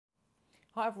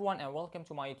Hi everyone and welcome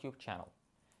to my YouTube channel.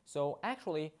 So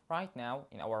actually right now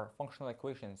in our functional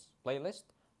equations playlist,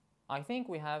 I think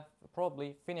we have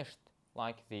probably finished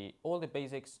all the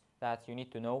basics that you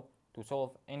need to know to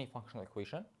solve any functional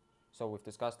equation. So we've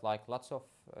discussed lots of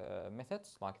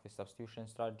methods like the substitution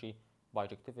strategy,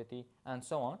 bijectivity and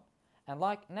so on. And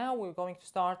now we're going to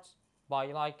start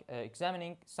by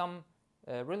examining some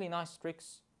really nice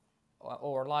tricks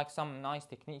or some nice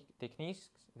techniques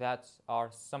that are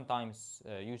sometimes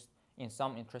used in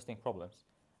some interesting problems.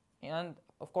 And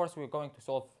of course we're going to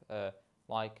solve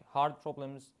hard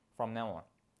problems from now on.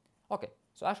 Okay,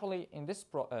 so actually in this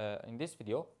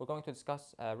video we're going to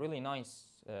discuss a really nice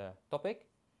topic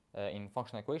in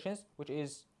functional equations, which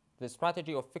is the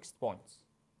strategy of fixed points.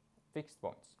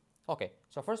 Okay,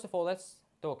 so first of all let's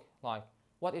talk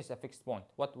what is a fixed point?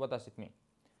 What does it mean?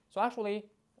 So actually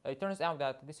it turns out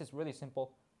that this is really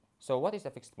simple. So what is a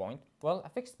fixed point? Well, a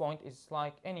fixed point is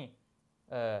like any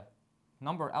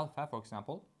number alpha, for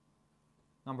example,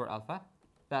 number alpha,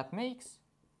 that makes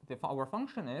our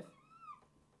function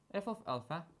f of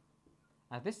alpha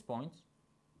at this point,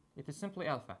 it is simply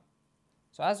alpha.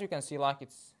 So as you can see,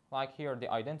 it's here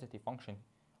the identity function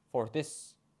for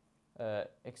this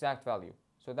exact value.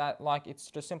 So that it's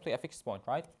just simply a fixed point,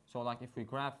 right? So if we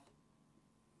graph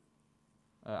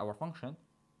our function,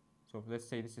 so let's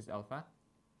say this is alpha.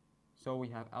 So we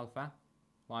have alpha,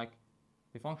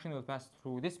 the function will pass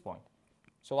through this point.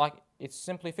 So it's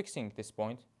simply fixing this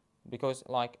point because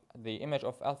the image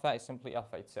of alpha is simply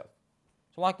alpha itself.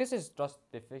 So this is just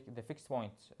the fixed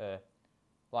point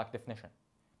definition.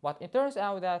 But it turns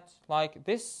out that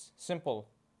this simple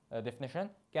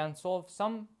definition can solve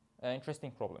some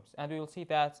interesting problems, and we will see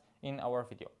that in our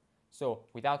video. So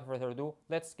without further ado,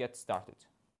 let's get started.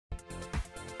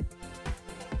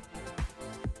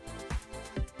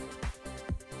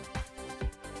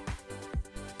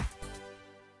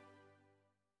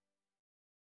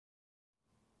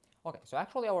 Okay, so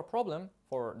actually our problem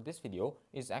for this video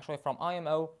is actually from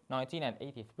IMO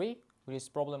 1983, which is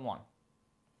problem 1.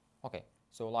 Okay,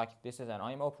 so this is an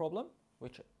IMO problem,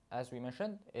 which, as we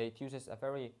mentioned, it uses a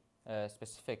very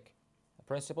specific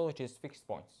principle, which is fixed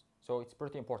points. So it's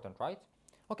pretty important, right?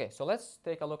 Okay, so let's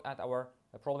take a look at our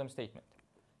problem statement.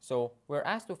 So we're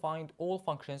asked to find all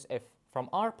functions f from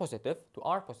r positive to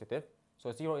r positive,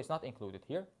 so 0 is not included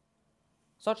here,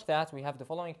 such that we have the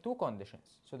following two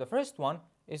conditions. So the first one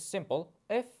is simple: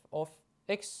 f of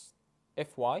x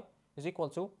fy is equal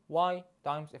to y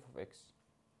times f of x.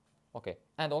 Okay,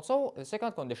 and also the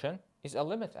second condition is a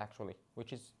limit actually,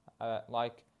 which is I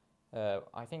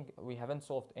think we haven't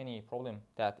solved any problem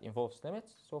that involves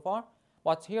limits so far,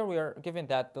 but here we are given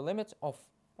that the limit of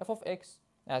f of x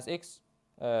as x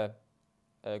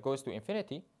goes to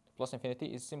infinity, plus infinity,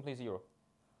 is simply 0.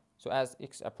 So as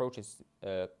x approaches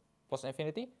plus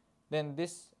infinity, then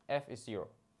this f is 0.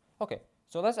 Okay,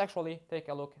 so let's actually take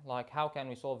a look how can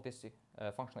we solve this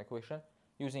functional equation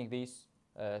using these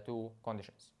two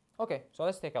conditions. Okay, so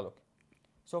let's take a look.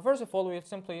 So first of all, we'll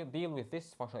simply deal with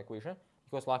this functional equation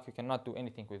because you cannot do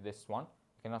anything with this one.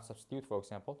 You cannot substitute, for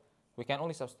example. We can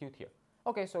only substitute here.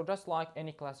 Okay, so just like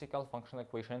any classical functional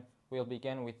equation, we'll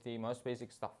begin with the most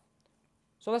basic stuff.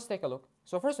 So let's take a look.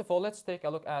 So first of all, let's take a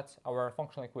look at our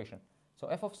functional equation. So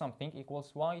f of something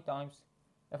equals y times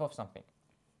f of something.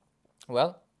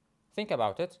 Well, think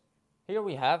about it. Here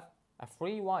we have a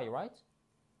free y, right?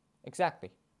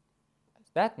 Exactly.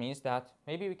 That means that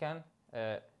maybe we can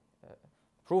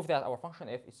prove that our function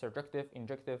f is surjective,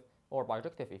 injective, or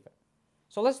bijective even.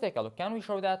 So let's take a look. Can we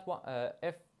show that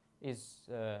f is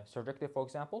surjective, for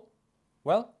example?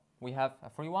 Well, we have a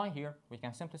free y here. We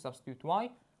can simply substitute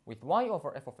y with y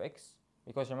over f of x,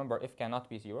 because remember, f cannot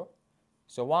be 0.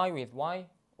 So y with y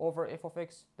over f of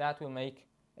x, that will make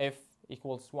f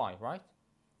equals y, right?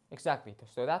 Exactly.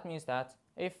 So that means that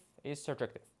f is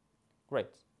surjective. Great.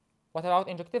 What about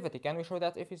injectivity? Can we show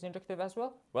that f is injective as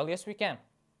well? Well, yes, we can.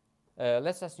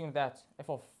 Let's assume that f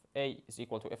of a is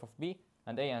equal to f of b,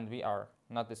 and a and b are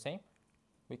not the same.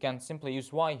 We can simply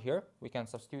use y here. We can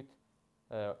substitute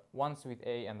once with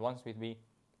a and once with b.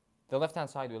 The left-hand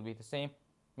side will be the same,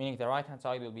 meaning the right-hand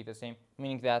side will be the same,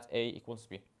 meaning that a equals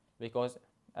b. Because,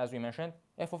 as we mentioned,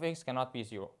 f of x cannot be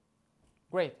 0.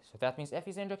 Great, so that means f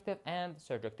is injective and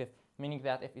surjective, meaning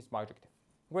that f is bijective.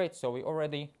 Great, so we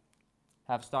already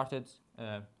have started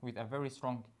with a very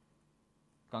strong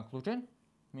conclusion,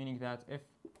 meaning that f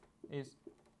is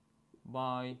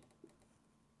bijective.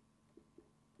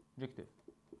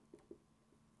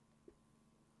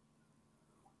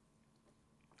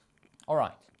 All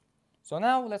right, so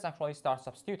now let's actually start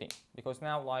substituting, because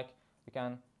now we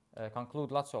can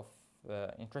conclude lots of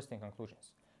interesting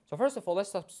conclusions. So first of all, let's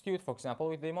substitute, for example,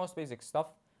 with the most basic stuff.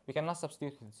 We cannot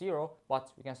substitute with 0, but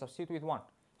we can substitute with 1.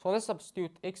 So let's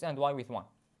substitute x and y with 1.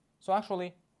 So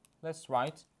actually, let's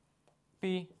write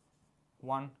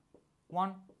p1,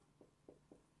 1.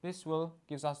 This will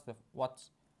gives us the what?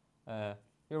 Here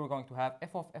we're going to have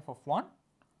f of 1.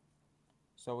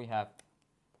 So we have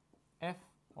f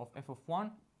of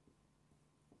 1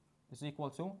 is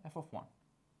equal to f of 1.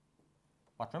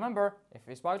 But remember, f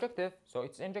is bijective, so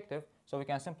it's injective. So we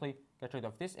can simply get rid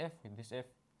of this f with this f,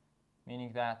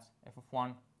 meaning that f of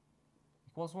 1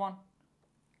 equals 1.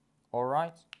 All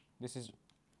right, this is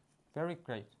very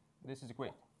great. This is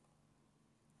great.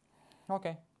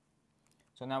 Okay,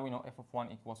 so now we know f of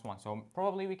 1 equals 1. So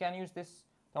probably we can use this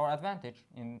to our advantage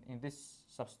in this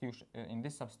substitution, in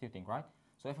this substituting, right?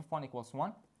 So f of 1 equals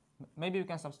 1. Maybe we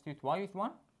can substitute y with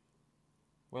 1.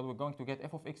 Well, we're going to get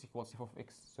f of x equals f of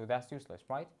x. So that's useless,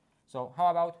 right? So how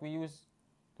about we use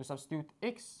to substitute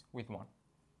x with 1?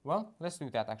 Well, let's do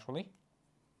that actually.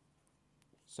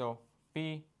 So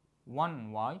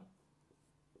p1y,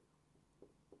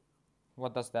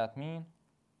 what does that mean?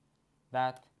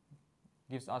 That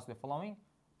gives us the following: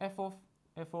 f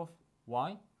of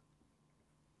y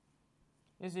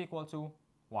is equal to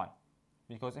y,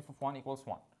 because f of 1 equals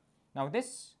 1. Now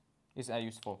this is a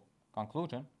useful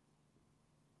conclusion.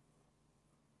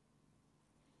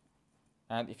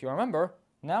 And if you remember,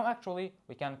 now actually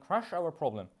we can crush our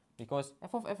problem, because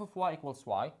f of y equals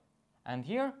y, and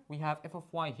here we have f of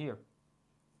y here.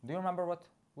 Do you remember what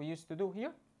we used to do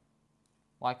here?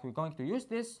 Like, we're going to use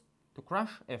this to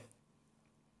crush f,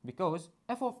 because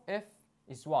f of f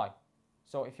is y.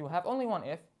 So if you have only one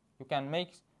f, you can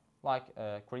make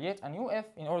create a new f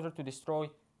in order to destroy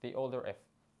the older f.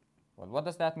 Well, what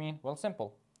does that mean? Well,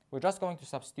 simple. We're just going to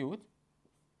substitute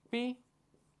p,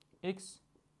 x,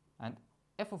 and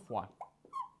f of y.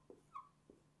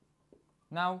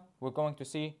 Now we're going to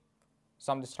see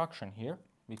some destruction here,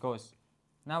 because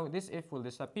now this f will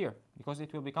disappear, because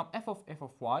it will become f of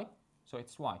y, so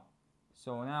it's y.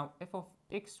 So now f of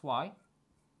xy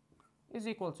is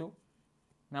equal to,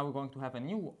 now we're going to have a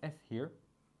new f here,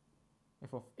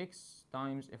 f of x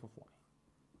times f of y.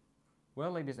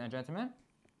 Well, ladies and gentlemen,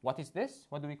 what is this?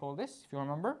 What do we call this, if you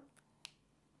remember?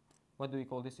 What do we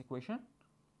call this equation?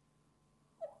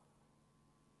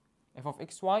 F of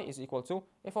xy is equal to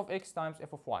f of x times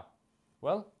f of y.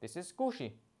 Well, this is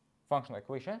Cauchy functional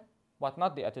equation, but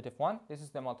not the additive one. This is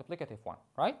the multiplicative one,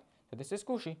 right? So this is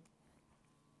Cauchy.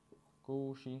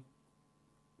 Cauchy.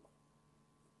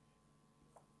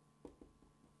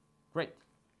 Great.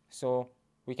 So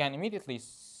we can immediately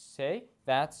say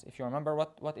that, if you remember,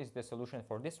 what is the solution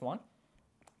for this one?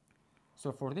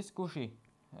 So for this Cauchy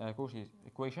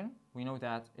equation, we know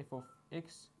that f of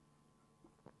x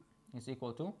is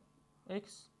equal to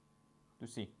x to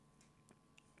c,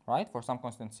 right, for some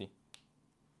constant c.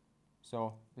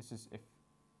 So this is if,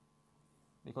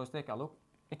 because take a look,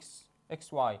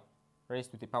 xy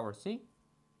raised to the power c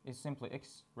is simply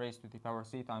x raised to the power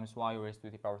c times y raised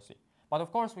to the power c. But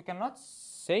of course we cannot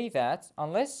say that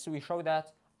unless we show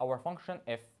that our function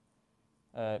f,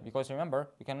 because remember,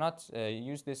 we cannot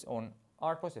use this on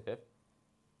r positive.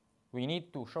 We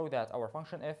need to show that our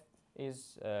function f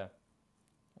is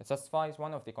it satisfies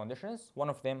one of the conditions. One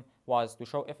of them was to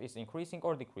show f is increasing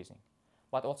or decreasing.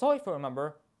 But also, if you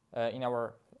remember, in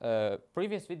our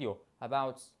previous video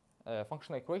about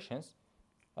functional equations,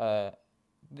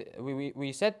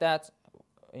 we said that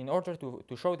in order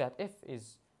to show that f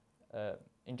is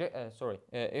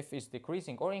f is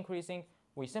decreasing or increasing,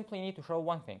 we simply need to show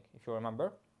one thing, if you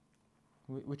remember,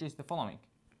 which is the following.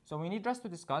 So we need just to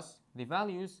discuss the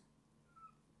values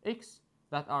x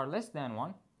that are less than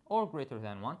 1 or greater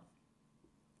than 1.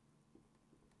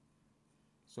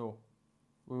 So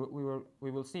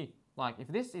we will see, like, if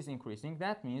this is increasing,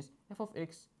 that means f of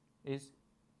x is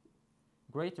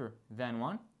greater than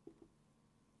 1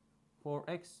 for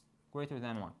x greater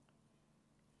than 1.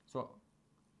 So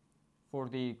for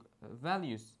the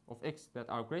values of x that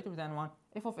are greater than 1,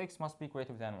 f of x must be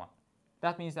greater than 1.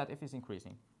 That means that f is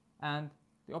increasing. And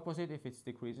the opposite if it's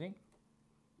decreasing.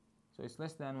 So it's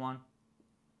less than 1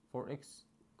 for x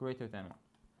greater than 1.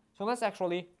 So let's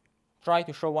actually try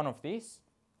to show one of these,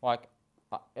 like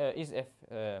is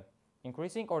f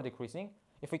increasing or decreasing.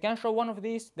 If we can show one of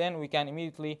these, then we can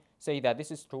immediately say that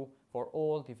this is true for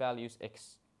all the values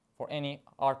x, for any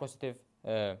r positive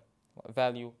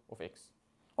value of x.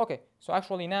 Okay, so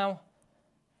actually now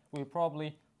we'll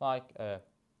probably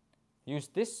use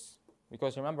this,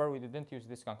 because remember we didn't use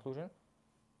this conclusion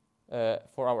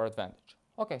for our advantage.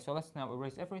 Okay, so let's now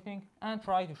erase everything and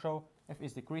try to show f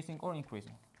is decreasing or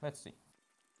increasing. Let's see.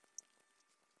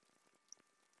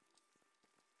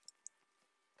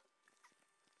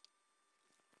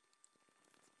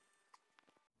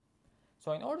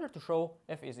 So in order to show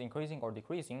f is increasing or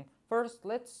decreasing, first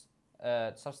let's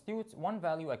substitute one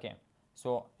value again.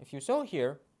 So if you saw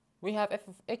here, we have f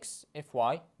of x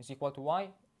fy is equal to y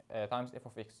times f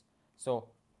of x. So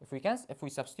if we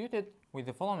substitute it with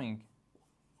the following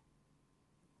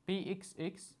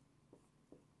pxx,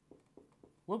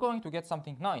 we're going to get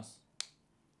something nice,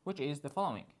 which is the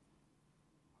following.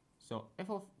 So f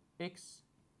of x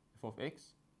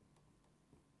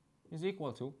is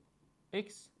equal to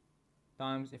x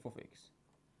times f of x.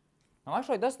 Now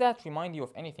actually, does that remind you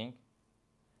of anything?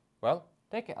 Well,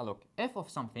 take a look. F of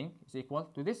something is equal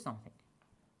to this something.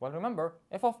 Well, remember,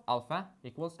 f of alpha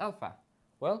equals alpha.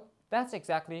 Well, that's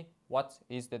exactly what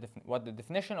the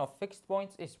definition of fixed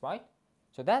points is, right?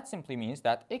 So that simply means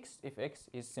that x if x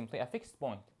is simply a fixed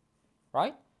point,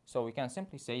 right? So we can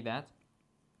simply say that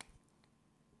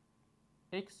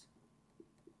x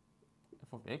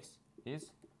f of x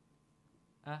is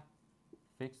a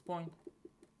fixed point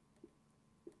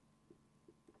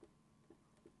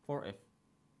for f.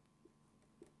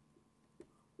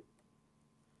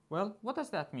 Well, what does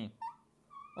that mean?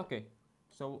 Okay,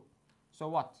 so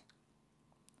what?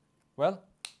 Well,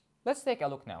 let's take a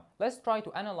look now. Let's try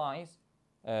to analyze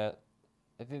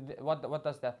what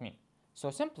does that mean. So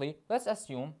simply, let's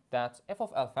assume that f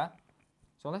of alpha,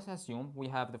 so let's assume we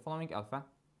have the following alpha,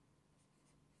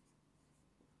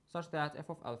 such that f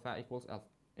of alpha equals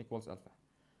alpha.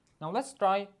 Now let's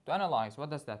try to analyze what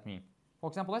does that mean. For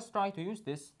example, let's try to use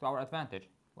this to our advantage.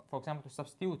 For example, to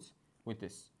substitute with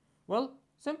this. Well,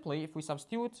 simply if we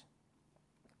substitute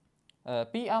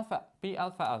p alpha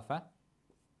alpha,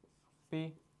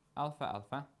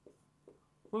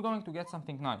 we're going to get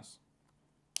something nice.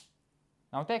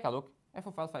 Now take a look. F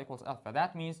of alpha equals alpha.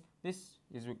 That means this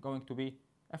is going to be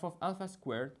f of alpha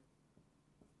squared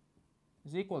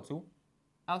is equal to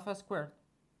alpha squared.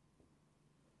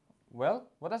 Well,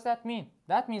 what does that mean?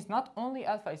 That means not only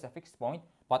alpha is a fixed point,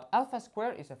 but alpha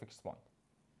squared is a fixed point.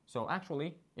 So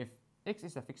actually, if x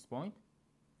is a fixed point,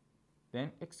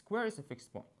 then x squared is a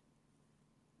fixed point.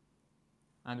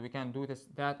 And we can do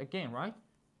that again, right?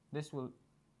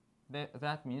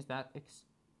 That means that x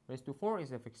raised to 4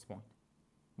 is a fixed point,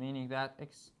 meaning that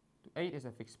x to 8 is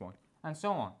a fixed point, and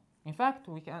so on. In fact,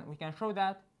 we can show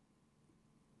that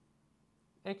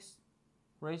x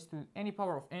raised to any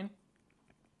power of n,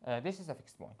 this is a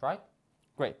fixed point, right?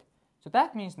 Great. So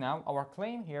that means now our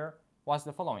claim here was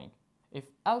the following. If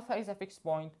alpha is a fixed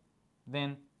point,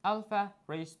 then alpha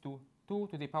raised to 2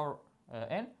 to the power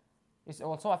n is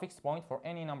also a fixed point for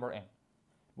any number n.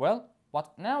 Well,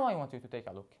 but now I want you to take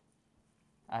a look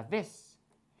at this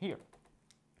here.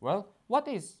 Well, what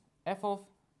is f of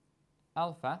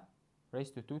alpha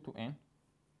raised to 2 to n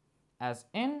as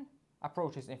n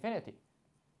approaches infinity?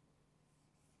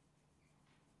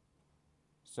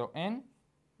 So n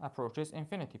approaches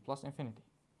infinity plus infinity.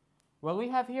 Well, we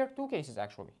have here two cases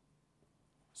actually.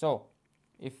 So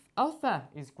if alpha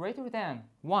is greater than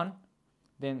 1,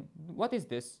 then what is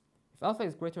this? If alpha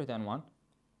is greater than 1,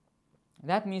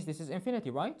 that means this is infinity,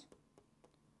 right?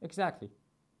 Exactly.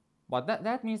 But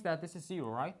that means that this is 0,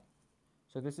 right?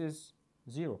 So this is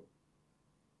 0,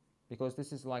 because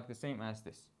this is like the same as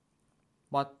this.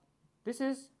 But this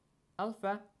is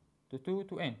alpha to 2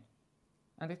 to n.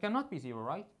 And it cannot be 0,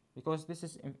 right? Because this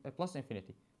is plus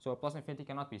infinity. So plus infinity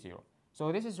cannot be 0.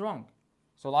 So this is wrong.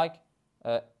 So like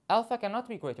alpha cannot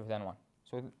be greater than 1.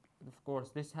 So of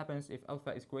course this happens if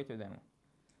alpha is greater than 1.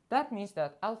 That means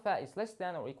that alpha is less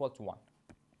than or equal to 1,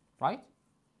 right?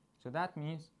 So that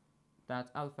means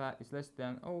that alpha is less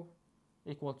than or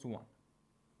equal to 1.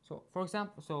 So for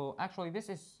example, so actually this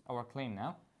is our claim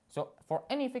now. So for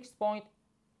any fixed point,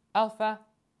 alpha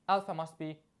must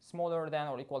be smaller than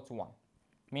or equal to 1.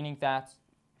 Meaning that,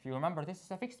 if you remember, this is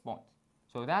a fixed point.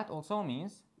 So that also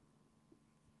means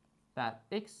that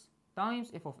x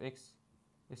times f of x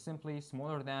is simply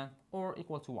smaller than or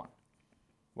equal to 1.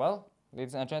 Well,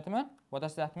 ladies and gentlemen, what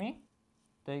does that mean?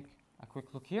 Take a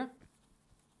quick look here.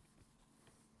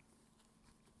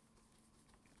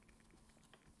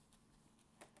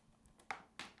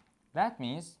 That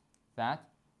means that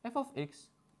f of x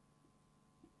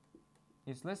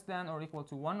is less than or equal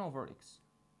to 1 over x.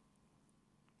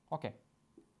 Okay.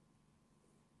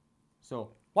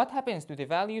 So what happens to the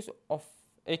values of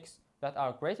x that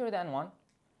are greater than 1?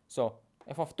 So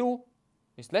f of 2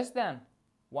 is less than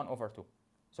 1 over 2.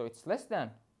 So it's less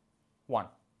than 1,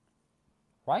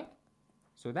 right?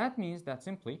 So that means that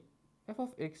simply f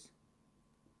of x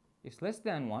is less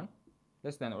than 1,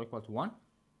 less than or equal to 1,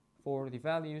 for the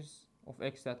values of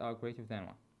x that are greater than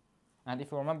 1. And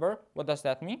if you remember, what does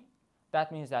that mean?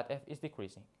 That means that f is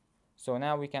decreasing. So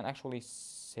now we can actually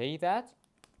say that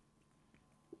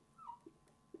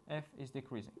f is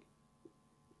decreasing.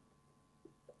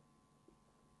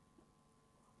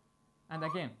 And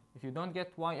again, if you don't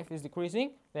get why f is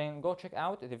decreasing, then go check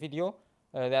out the video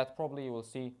that probably you will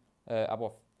see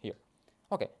above here.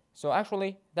 Okay, so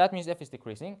actually that means f is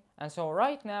decreasing. And so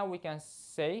right now we can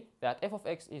say that f of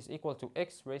x is equal to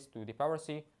x raised to the power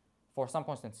c for some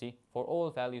constant c for all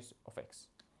values of x.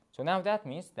 So now that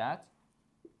means that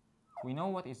we know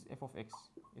what is f of x.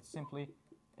 It's simply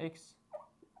x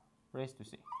raised to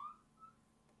c.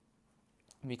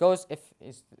 Because f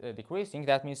is decreasing,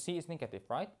 that means c is negative,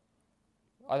 right?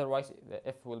 Otherwise, the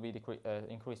f will be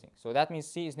increasing. So that means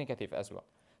c is negative as well.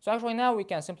 So actually now we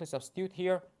can simply substitute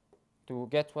here to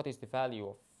get what is the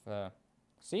value of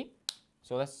c.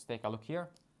 So let's take a look here.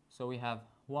 So we have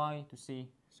y to c.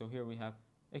 So here we have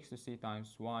x to c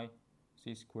times y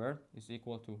c squared is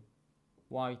equal to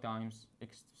y times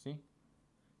x to c.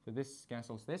 So this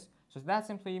cancels this. So that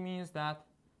simply means that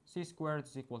c squared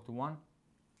is equal to 1.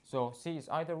 So c is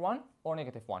either 1 or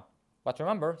negative 1. But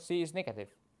remember, c is negative.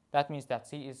 That means that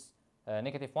c is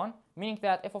negative 1, meaning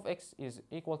that f of x is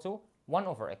equal to 1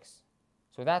 over x.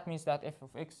 So that means that f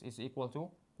of x is equal to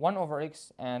 1 over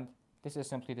x, and this is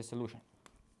simply the solution.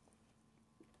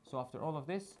 So after all of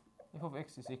this, f of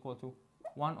x is equal to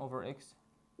 1 over x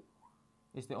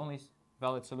is the only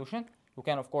valid solution. You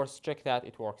can, of course, check that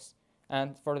it works.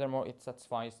 And furthermore, it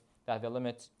satisfies that the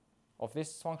limit of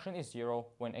this function is 0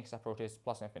 when x approaches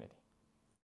plus infinity.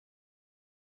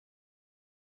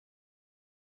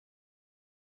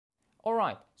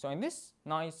 Alright, so in this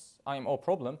nice IMO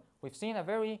problem, we've seen a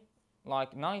very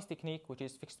nice technique, which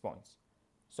is fixed points.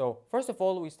 So first of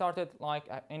all, we started like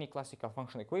any classical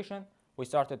function equation. We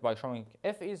started by showing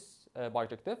f is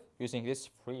bijective using this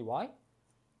free y.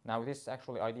 Now this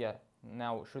actually idea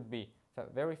now should be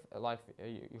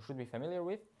you should be familiar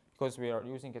with, because we are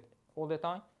using it all the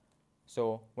time.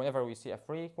 So whenever we see a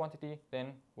free quantity,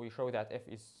 then we show that f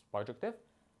is bijective.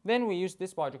 Then we use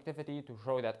this bijectivity to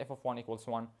show that f of 1 equals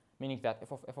 1, meaning that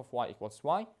f of y equals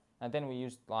y. And then we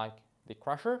used like the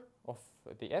crusher of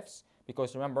the f's,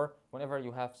 because remember, whenever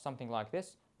you have something like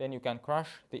this, then you can crush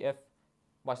the f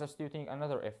by substituting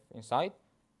another f inside.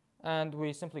 And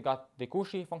we simply got the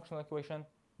Cauchy functional equation,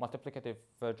 multiplicative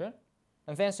version.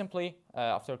 And then simply,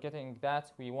 after getting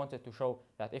that, we wanted to show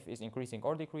that f is increasing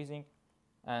or decreasing.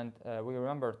 And we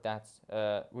remembered that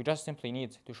we just simply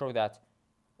need to show that,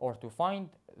 or to find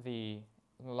the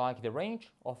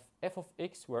range of f of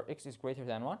x where x is greater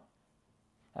than 1.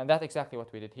 And that's exactly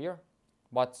what we did here.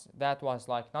 But that was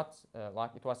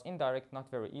it was indirect, not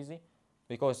very easy,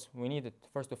 because we needed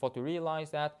first of all to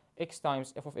realize that x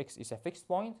times f of x is a fixed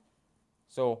point.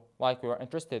 So we were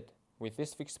interested with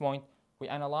this fixed point, we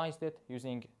analyzed it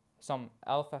using some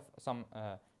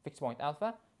fixed point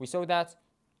alpha. We saw that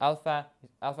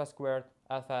alpha squared,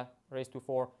 alpha raised to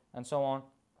 4, and so on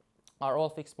are all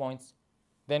fixed points.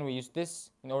 Then we use this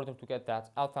in order to get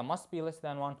that alpha must be less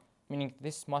than 1, meaning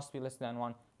this must be less than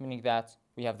 1, meaning that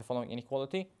we have the following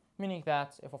inequality, meaning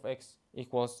that f of x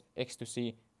equals x to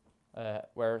c,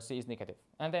 where c is negative.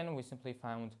 And then we simply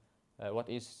found what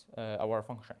is our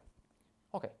function.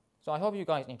 Okay, so I hope you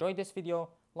guys enjoyed this video.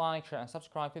 Like, share, and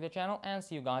subscribe to the channel, and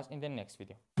see you guys in the next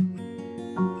video.